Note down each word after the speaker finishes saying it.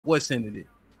What sending it?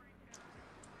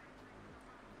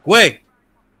 Guah.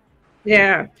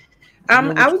 Yeah.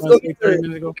 Remember I what you was want going to say 30 to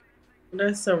minutes ago?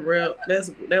 That's some real.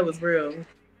 That was real.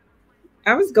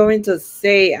 I was going to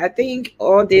say I think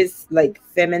all this like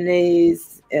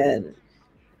feminists and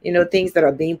things that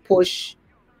are being pushed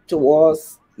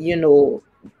towards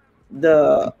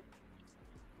the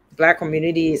black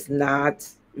community is not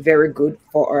very good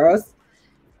for us.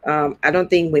 I don't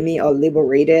think women are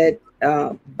liberated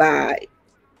by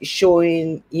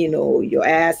showing your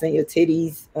ass and your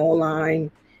titties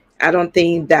online. I don't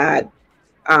think that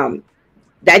um,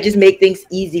 that just make things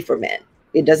easy for men.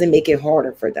 It doesn't make it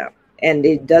harder for them, and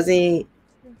it doesn't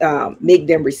make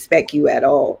them respect you at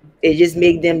all. It just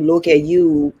make them look at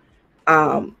you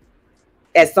um,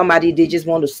 as somebody they just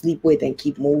want to sleep with and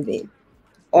keep moving.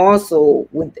 Also,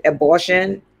 with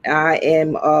abortion, I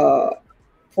am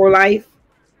pro-life,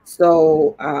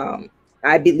 so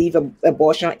I believe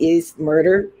abortion is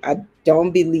murder. I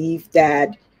don't believe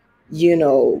that you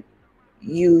know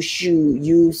you should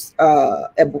use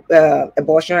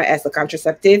abortion as a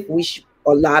contraceptive, which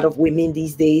a lot of women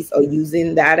these days are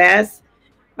using that as.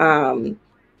 Um,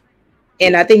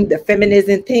 and I think the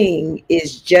feminism thing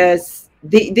is just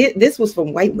this was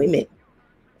from white women,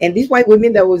 and these white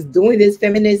women that was doing this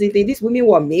feminism thing, these women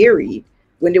were married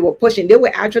when they were pushing. They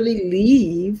would actually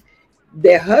leave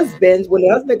their husbands when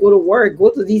their husband go to work, go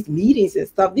to these meetings and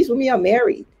stuff. These women are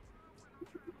married.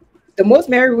 The most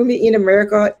married women in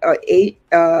America are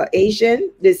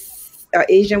Asian, this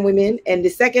Asian women, and the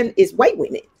second is white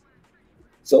women.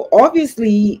 So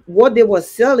obviously, what they were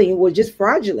selling was just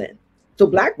fraudulent to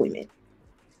black women.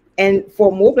 And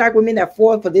for more black women that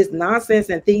fall for this nonsense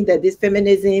and think that this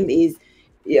feminism is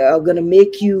going to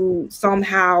make you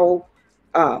somehow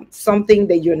something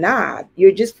that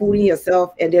you're just fooling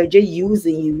yourself, and they're just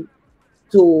using you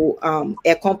to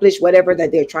accomplish whatever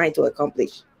that they're trying to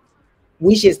accomplish,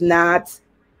 which is not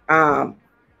um,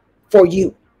 for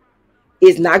you.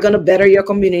 It's not going to better your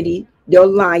community. They're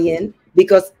lying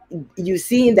because you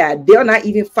seeing that they're not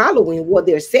even following what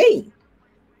they're saying.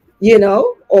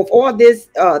 Of all this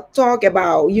talk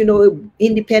about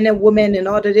independent women and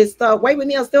all of this stuff, white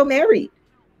women are still married.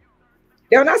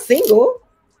 They're not single.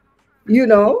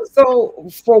 So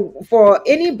for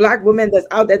any black woman that's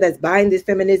out there that's buying this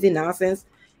feminism nonsense,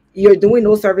 you're doing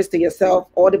no service to yourself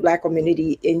or the black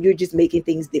community, and you're just making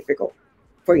things difficult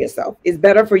for yourself. It's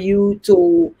better for you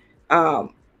to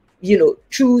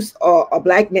choose a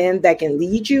black man that can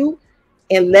lead you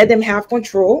and let them have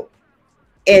control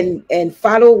and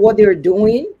follow what they're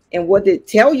doing and what they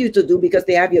tell you to do, because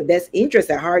they have your best interest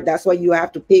at heart. That's why you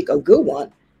have to pick a good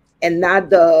one, and not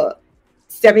the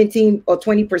 17 or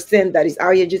 20% that is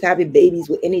out here just having babies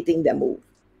with anything that moves.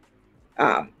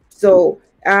 So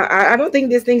I don't think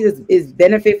this thing is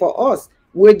benefit for us.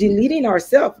 We're deleting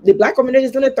ourselves. The black community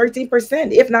is only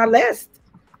 13%, if not less.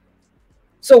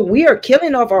 So we are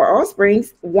killing off our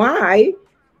offsprings. Why?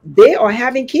 They are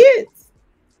having kids.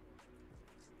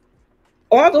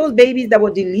 All those babies that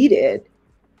were deleted,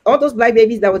 all those black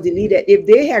babies that were deleted, if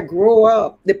they had grown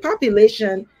up, the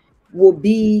population will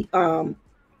be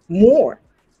more.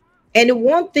 And the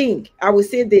one thing I would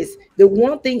say this, the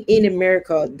one thing in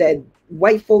America that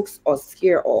white folks are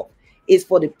scared of is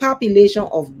for the population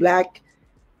of black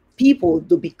people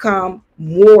to become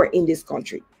more in this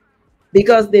country,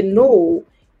 because they know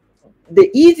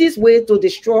the easiest way to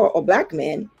destroy a black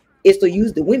man is to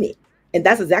use the women. And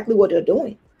that's exactly what they're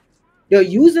doing. They're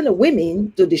using the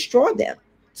women to destroy them.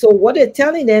 So what they're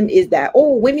telling them is that,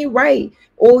 oh, women right,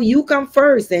 oh, you come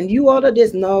first and you all of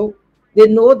this. No, they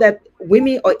know that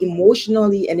women are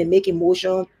emotionally and they make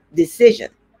emotional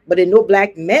decisions, but they know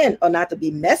black men are not to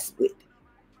be messed with.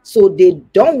 So they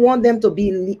don't want them to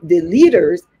be the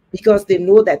leaders, because they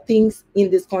know that things in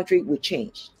this country will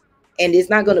change. And it's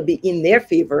not going to be in their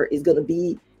favor. It's going to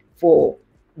be for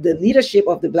the leadership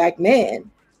of the black man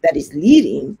that is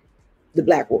leading the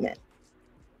black woman.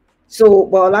 So,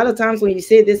 but a lot of times when you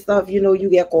say this stuff, you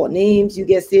get called names, you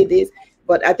get said this.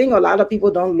 But I think a lot of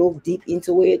people don't look deep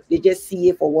into it. They just see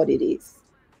it for what it is.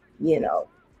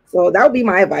 So that would be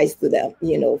my advice to them,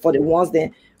 for the ones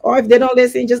that, or if they don't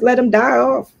listen, just let them die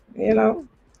off.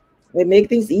 They make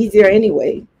things easier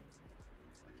anyway.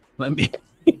 Let me.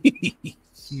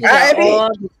 You got all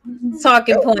the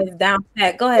talking points down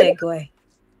pat. Go ahead, go ahead.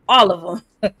 All of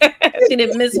them. She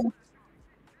didn't miss one.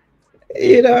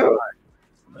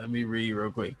 Let me read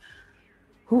real quick.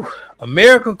 Whew.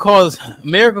 America calls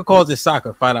it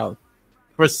soccer. Find out.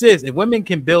 Persist. If women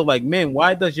can build like men,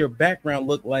 why does your background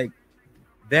look like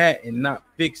that and not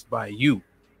fixed by you?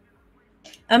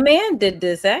 A man did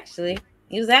this, actually.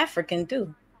 He was African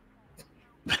too.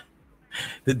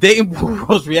 The dating pool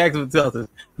roast reaction tells us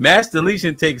mass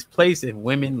deletion takes place if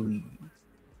women leave.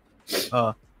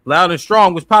 Loud and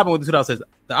Strong was popping with the $2 says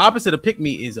the opposite of pick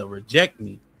me is a reject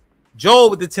me. Joel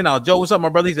with the $10. Joel, what's up, my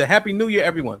brother? He said, Happy New Year,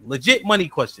 everyone. Legit money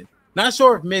question. Not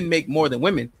sure if men make more than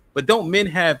women, but don't men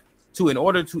have to, in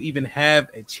order to even have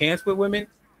a chance with women?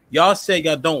 Y'all say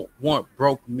y'all don't want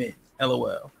broke men.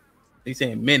 LOL. They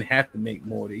saying men have to make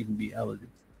more to even be eligible,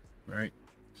 right?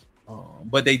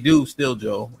 But they do still,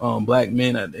 Joe. Black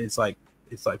men, it's like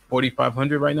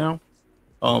 4,500 right now.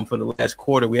 For the last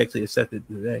quarter, we actually assessed it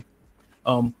today.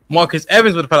 Marcus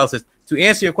Evans with the $5 says, to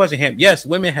answer your question, Ham, yes,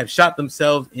 women have shot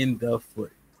themselves in the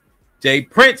foot. Jay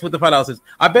Prince with the $5 says,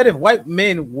 I bet if white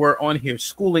men were on here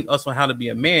schooling us on how to be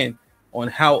a man, on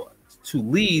how to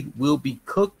lead, we'll be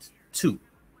cooked too.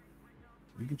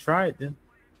 We can try it then.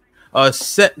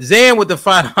 Zan with the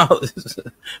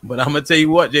 $5. But I'm gonna tell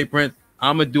you what, Jay Prince,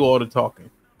 I'm gonna do all the talking.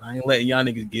 I ain't letting y'all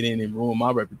niggas get in and ruin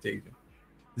my reputation.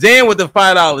 Zan with the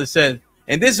 $5 says,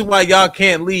 and this is why y'all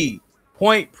can't lead.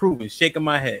 Point proven. Shaking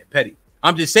my head. Petty.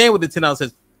 I'm just saying with the $10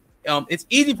 says, it's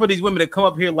easy for these women to come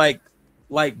up here like,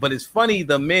 but it's funny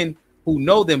the men who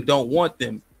know them don't want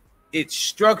them. It's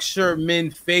structure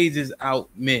men phases out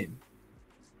men.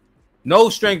 No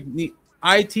strength.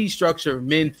 IT structure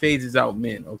men phases out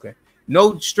men. Okay.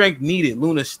 No strength needed.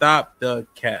 Luna, stop the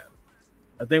cap.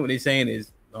 I think what they're saying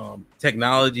is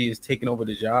technology is taking over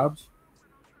the jobs.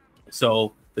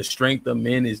 So the strength of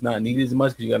men is not needed as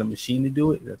much because you got a machine to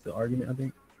do it. That's the argument, I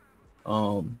think.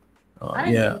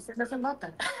 Yeah.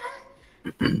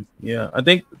 Yeah, I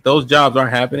think those jobs are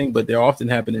happening, but they're often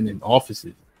happening in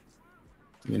offices.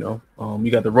 You know,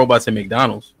 you got the robots at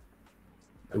McDonald's.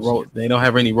 They don't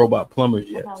have any robot plumbers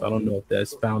yet, so I don't know if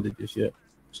that's founded just yet.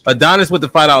 Adonis with the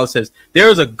 $5 says, there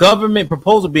is a government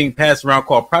proposal being passed around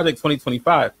called Project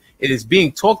 2025. It is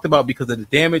being talked about because of the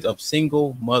damage of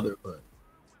single motherhood.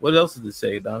 What else does it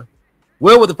say, Adonis?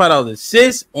 Will with the $5 says,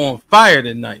 sis on fire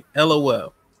tonight.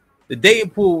 LOL. The dating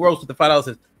pool roast with the $5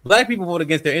 says, black people vote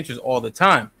against their interests all the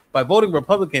time by voting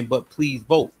Republican, but please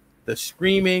vote. The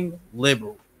screaming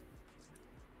liberal.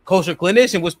 Kosher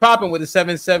clinician was popping with the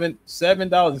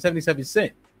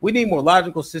 $7.77. We need more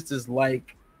logical sisters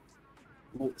like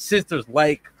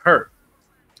her.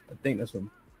 I think that's what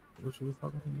we're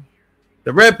talking about.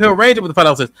 The Red Pill Ranger with the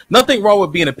 $5 says, nothing wrong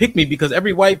with being a pick-me because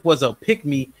every wife was a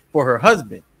pick-me for her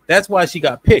husband. That's why she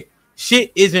got picked.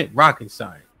 Shit isn't rocket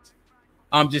science.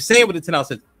 I'm just saying with the $10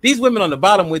 says, these women on the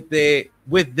bottom with they,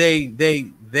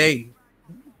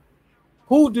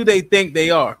 who do they think they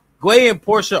are? Guah and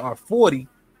Portia are 40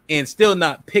 and still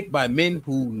not picked by men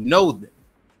who know them.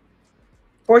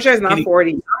 Portia is not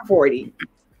 40. I'm 40.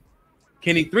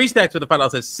 Kenny 3 Stacks with the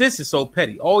 $5 says, sis is so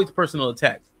petty, always personal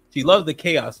attacks. She loves the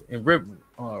chaos and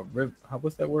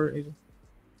what's that word, Adrian?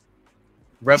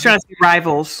 He's trying to say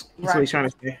rivals. That's what he's trying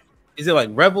to say. Is it like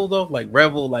revel though? Like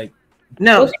revel, like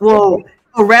no, well,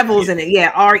 revels in it.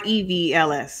 Yeah,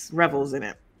 REVLS. Revels in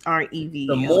it.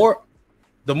 REV.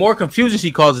 The more confusion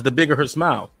she causes, the bigger her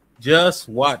smile. Just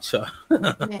watch her.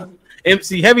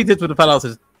 MC Heavy Tits with the $5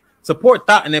 says, support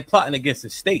thought and then plotting against the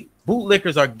state.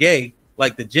 Bootlickers are gay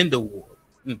like the gender war.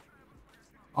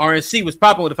 RNC was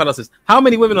popping with the $5 says, how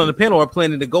many women on the panel are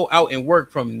planning to go out and work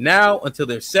from now until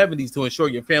their 70s to ensure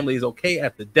your family is okay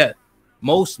after death?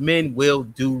 Most men will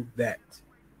do that.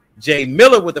 Jay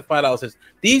Miller with the $5 says,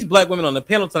 these black women on the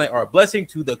panel tonight are a blessing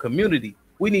to the community.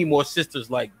 We need more sisters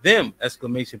like them!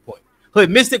 Exclamation point. Hood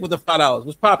Mystic with the $5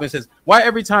 was popping says, why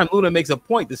every time Luna makes a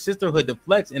point, the sisterhood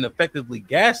deflects and effectively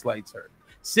gaslights her?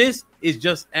 Sis is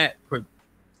just at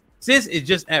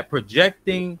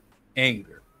projecting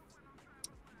anger.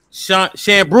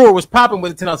 Shan Brewer was popping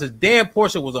with the $10 says, damn,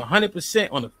 Portia was 100%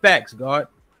 on the facts, God.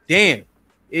 Damn.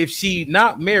 If she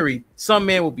not married, some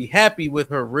man will be happy with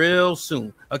her real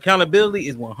soon. Accountability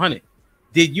is 100.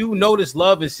 Did you notice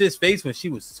love in sis' face when she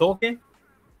was talking?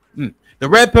 The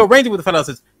Red Pill Ranger with the $5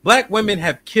 says, black women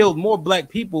have killed more black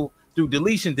people through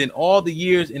deletion than all the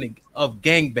years of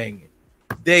gangbanging.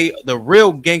 The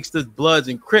real gangsters, Bloods,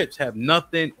 and Crips have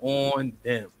nothing on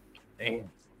them. Damn.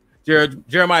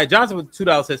 Jeremiah Johnson with the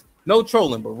 $2 says, no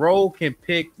trolling, but Roll can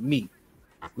pick me.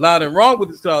 Loud and Wrong with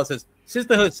the $2 says,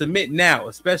 sisterhood submit now,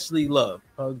 especially love.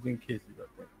 Hugs and kisses.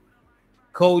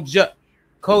 Koja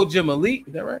Malik,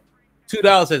 is that right?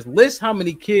 $2 says, list how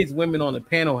many kids women on the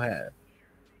panel have.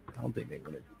 I don't think they're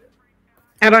going to do that.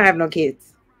 I don't have no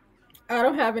kids. I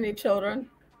don't have any children.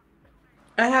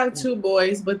 I have 2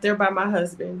 boys, but they're by my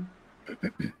husband.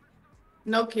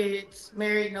 No kids.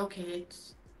 Married, no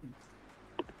kids.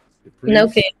 No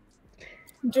kids.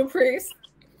 Japrice.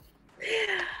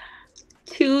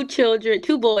 2 children,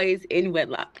 2 boys in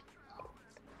wedlock.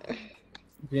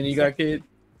 Jenny, you got kids?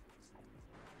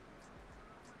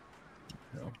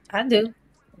 No. I do.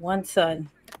 One son.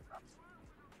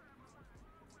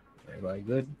 Everybody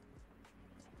good?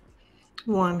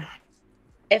 One.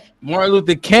 If Martin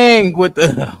Luther King with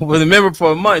a member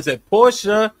for a month said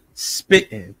Portia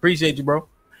spitting. Appreciate you, bro.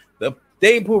 The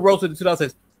dating pool rose with the 2000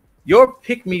 says your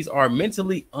pick-me's are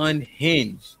mentally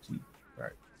unhinged.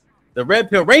 Right. The Red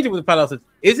Pill Ranger with the $5 says,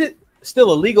 is it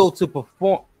still illegal to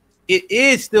perform? It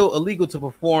is still illegal to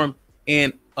perform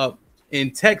in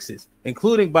Texas,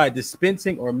 including by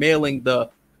dispensing or mailing the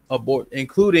abort,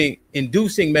 including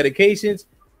inducing medications,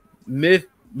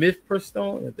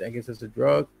 mifepristone, I guess it's a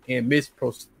drug, and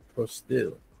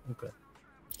misoprostol. Okay.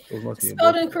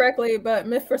 Spelled incorrectly, but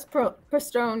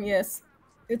mifepristone, yes.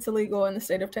 It's illegal in the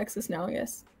state of Texas now,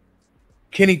 yes.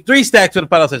 Kenny 3 Stacks to the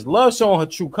 $5 says, love showing her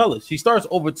true colors. She starts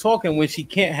over talking when she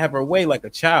can't have her way like a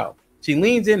child. She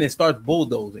leans in and starts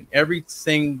bulldozing every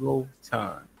single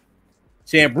time.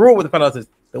 Shan Brewer with the $5 says,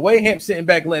 the way Hamp sitting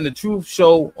back letting the truth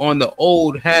show on the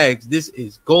old hags, this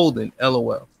is golden,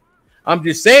 LOL. I'm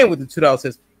just saying with the $2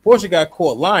 says, Portia got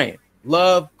caught lying.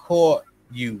 Love caught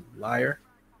you, liar.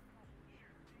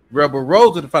 Rebel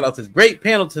Rose with the $5 says, great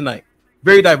panel tonight.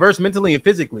 Very diverse mentally and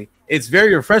physically. It's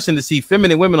very refreshing to see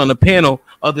feminine women on the panel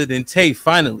other than Tay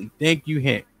finally. Thank you,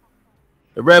 Hank.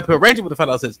 The Red Pill Ranger with the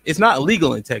 $5 says, it's not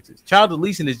illegal in Texas. Child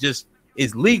deletion is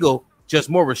legal, just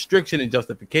more restriction and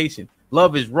justification.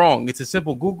 Love is wrong. It's a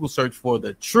simple Google search for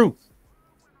the truth.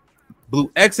 Blue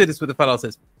Exodus with the $5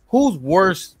 says, who's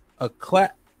worse, a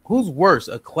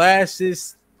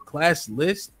classless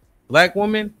black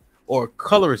woman or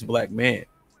colorist black man,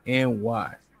 and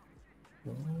why?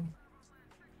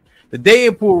 The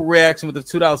dating pool reaction with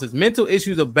the $2 says, mental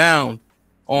issues abound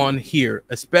on here,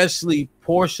 especially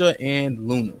Portia and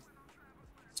Luna.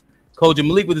 Koja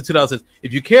Malik with the $2 says,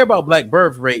 if you care about black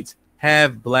birth rates,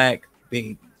 have black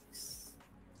babies.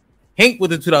 Hank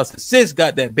with the $2 says, sis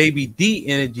got that baby D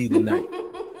energy tonight.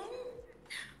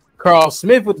 Carl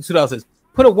Smith with the $2 says,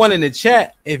 put a 1 in the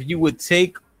chat if you would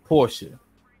take Portia.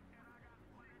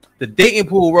 The dating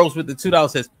pool rose with the $2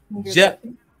 says,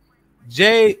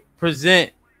 Jay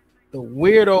present the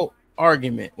weirdo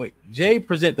argument. Wait, Jay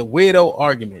present the weirdo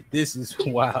argument. This is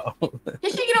wow.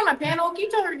 Did she get on the panel? Can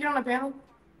you tell her to get on the panel?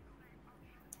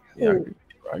 Yeah,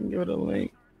 I can give it a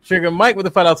link. Sugar Mike with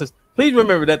the $5 says, please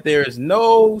remember that there is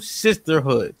no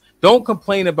sisterhood. Don't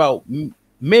complain about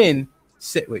men.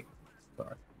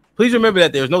 Please remember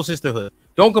that there is no sisterhood.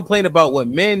 Don't complain about what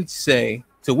men say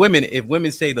to women if women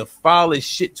say the foulest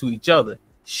shit to each other.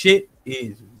 Shit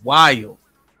is wild.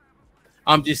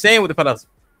 I'm just saying with the $5.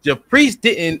 The priest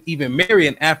didn't even marry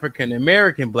an African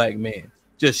American black man,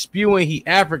 just spewing he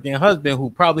African husband who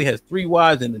probably has 3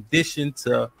 wives in addition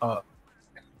to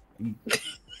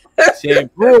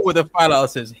Shan Brewer with a $5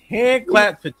 says, hand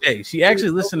clap for Jay. She actually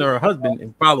listened to her husband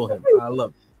and follow him. I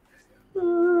love it.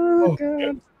 Oh,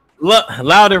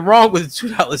 loud and wrong with the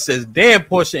 $2 says, damn,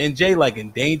 Portia and Jay like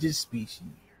endangered species.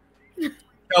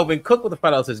 Calvin Cook with a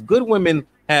 $5 says, good women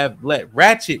have let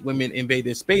ratchet women invade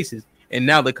their spaces, and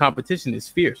now the competition is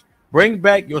fierce. Bring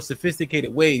back your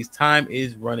sophisticated ways. Time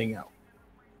is running out.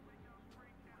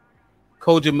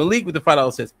 Koja Malik with the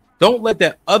 $5 says, don't let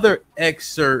that other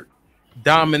exert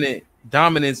dominance.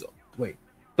 Wait,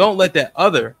 don't let that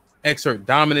other exert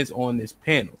dominance on this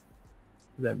panel.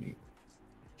 What does that mean?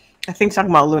 I think talking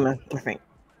about Luna, I think.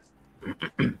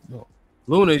 No.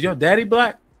 Luna, is your daddy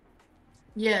black?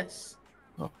 Yes.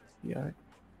 Oh, yeah.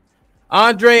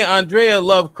 Andrea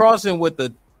love crossing with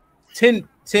the 10.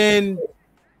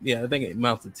 Yeah, I think it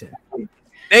amounts to 10.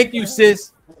 Thank you,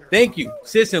 sis. Thank you,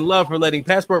 sis, and love for letting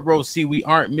Passport Bros see we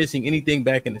aren't missing anything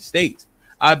back in the States.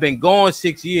 I've been gone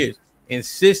 6 years, and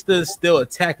sisters still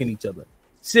attacking each other.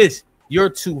 Sis, you're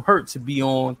too hurt to be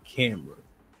on camera.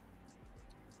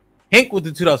 Hank with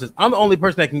the $2 says, I'm the only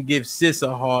person that can give sis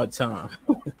a hard time.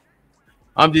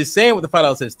 I'm just saying what the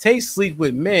 $5 says. Tay sleep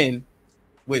with men,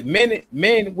 women,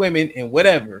 and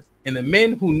whatever. And the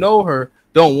men who know her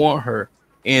don't want her,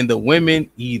 and the women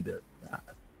either. God,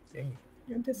 damn.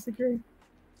 I disagree.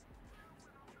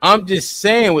 I'm just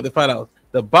saying with the $5.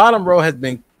 The bottom row has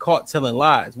been caught telling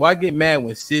lies. Why get mad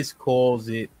when sis calls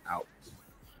it out?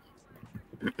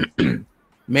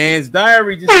 Man's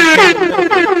diary just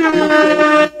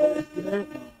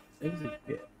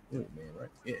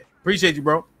yeah. Appreciate you,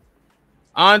 bro.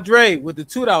 Andre with the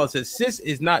 $2 says sis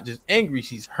is not just angry,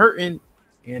 she's hurting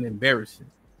and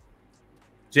embarrassing.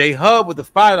 J Hub with the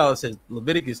 $5 says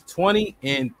Leviticus 20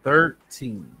 and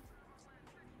 13.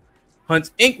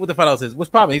 Hunts Inc. with the $5 says,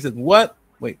 what's poppin'? He says, what?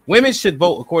 Wait, women should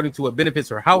vote according to what benefits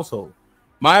her household.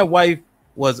 My wife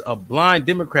was a blind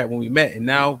Democrat when we met and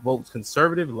now votes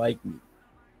conservative like me.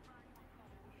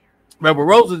 Rebel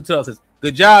Rose with the 2000 says,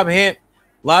 good job, Hemp.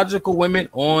 Logical women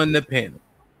on the panel.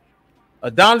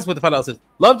 Adonis with the $5 says,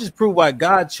 love just proved why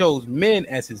God chose men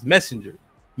as his messenger.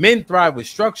 Men thrive with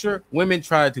structure. Women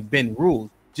try to bend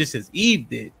rules, just as Eve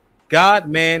did. God,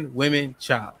 man, women,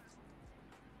 child.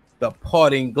 The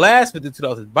Parting Glass with the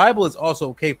 $2 says, Bible is also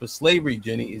okay for slavery,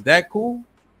 Jenny. Is that cool?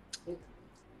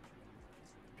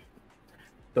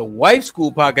 The Wife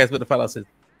School podcast with the $5 says,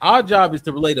 our job is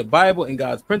to relate the Bible and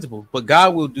God's principles, but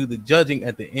God will do the judging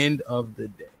at the end of the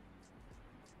day.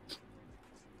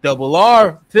 Double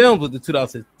R Films with the $2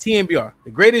 says, TMBR,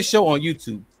 the greatest show on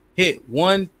YouTube, hit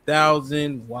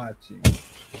 1,000 watching.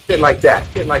 Shit like that.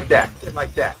 Shit like that. Shit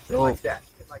like that. Shit like that.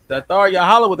 Shit like that. Dathar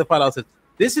Yahala with the $5 says,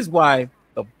 this is why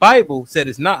the Bible said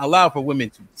it's not allowed for women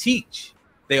to teach.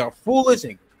 They are foolish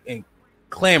and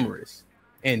clamorous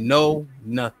and know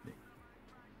nothing.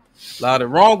 Loud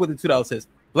and Wrong with the $2 says,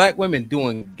 black women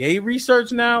doing gay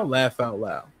research now? Laugh out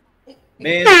loud.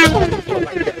 Man,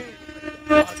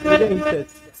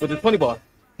 with the 20 ball.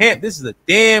 Hemp, this is a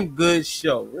damn good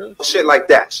show. Really? Shit like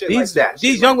that. Shit like that.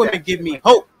 These young women give me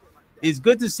hope. It's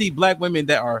good to see black women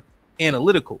that are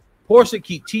analytical. Portia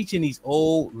keep teaching these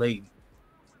old ladies.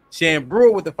 Shan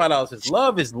Brewer with the $5 says,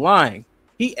 love is lying.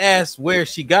 He asked where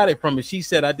she got it from, and she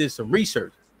said, I did some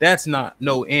research. That's not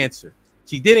no answer.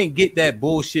 She didn't get that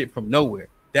bullshit from nowhere.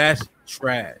 That's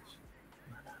trash.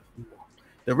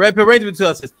 The Red Pill Ranger with the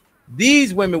 $2 says,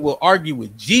 these women will argue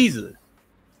with Jesus.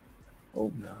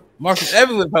 Oh no. Marcus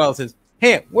Evans with the $5 says,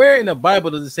 Hemp, where in the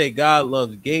Bible does it say God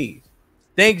loves gays?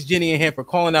 Thanks, Jenny and Hemp, for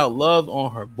calling out love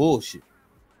on her bullshit.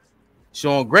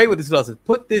 Sean Gray with the $2 says,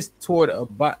 put this toward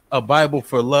a Bible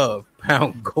for love.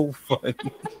 Pound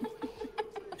GoFundMe.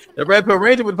 The Red Pill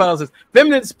Ranger with the $5 says,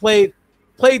 feminists played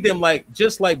them like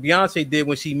just like Beyonce did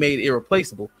when she made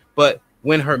Irreplaceable, but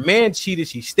when her man cheated,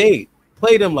 she stayed.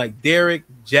 Play them like Derek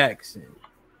Jackson.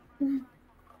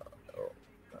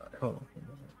 Hold on.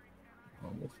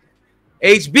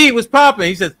 HB was popping.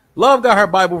 He says, love got her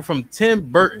Bible from Tim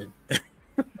Burton.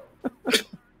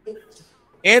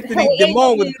 Anthony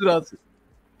Demone with the 2000.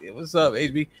 What's up,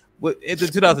 HB? With the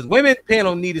 2000s, women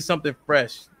panel needed something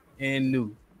fresh and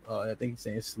new. I think he's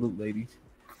saying salute, ladies.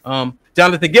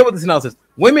 Jonathan Gill with the 10 says,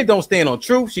 women don't stand on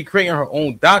truth. She creating her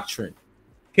own doctrine.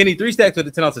 Kenny 3 Stacks with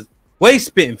the 10 says, way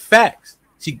spitting facts.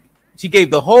 She gave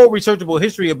the whole researchable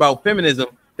history about feminism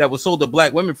that was sold to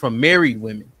black women from married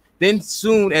women. Then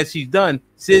soon as she's done,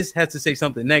 sis has to say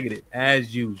something negative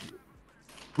as usual.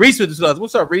 Reese with the 2000.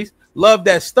 What's up, Reese? Love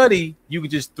that study. You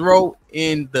could just throw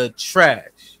in the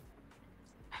trash.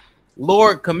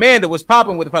 Lord Commander was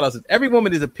popping with the $5. Every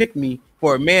woman is a pick-me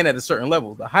for a man at a certain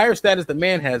level. The higher status the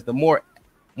man has, the more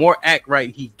act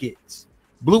right he gets.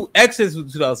 Blue X's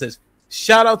with the $2 says,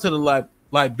 shout out to the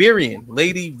Liberian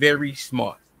lady, very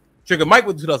smart. Trigger Mike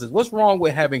with the $2 says, what's wrong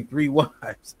with having 3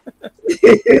 wives?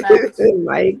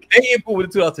 Mike. Input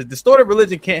with the $2 says, distorted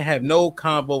religion can't have no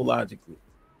combo logically.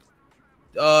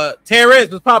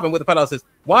 Terrence was popping with the $5 says,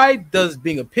 why does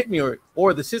being a pick-me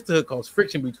or the sisterhood cause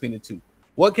friction between the two?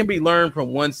 What can be learned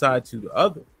from one side to the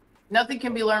other? Nothing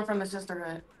can be learned from the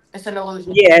sisterhood. It's an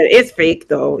illusion. Yeah, it's fake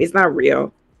though. It's not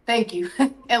real. Thank you.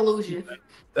 Illusion.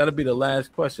 That'll be the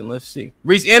last question. Let's see.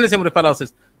 Reese Anderson with the $5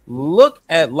 says, look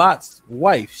at Lot's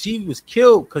wife. She was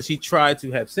killed because she tried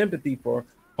to have sympathy for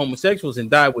homosexuals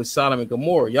and died with Sodom and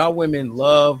Gomorrah. Y'all women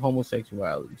love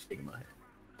homosexuality. Shaking my head.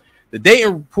 The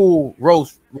dating pool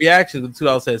roast reaction with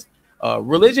 $2 says,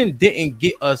 religion didn't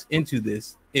get us into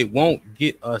this. It won't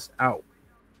get us out.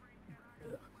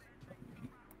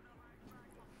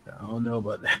 I don't know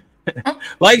about that.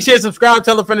 Like, share, subscribe,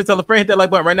 tell a friend, hit that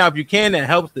like button right now if you can. That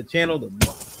helps the channel the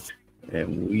most.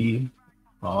 And we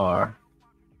are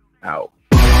out.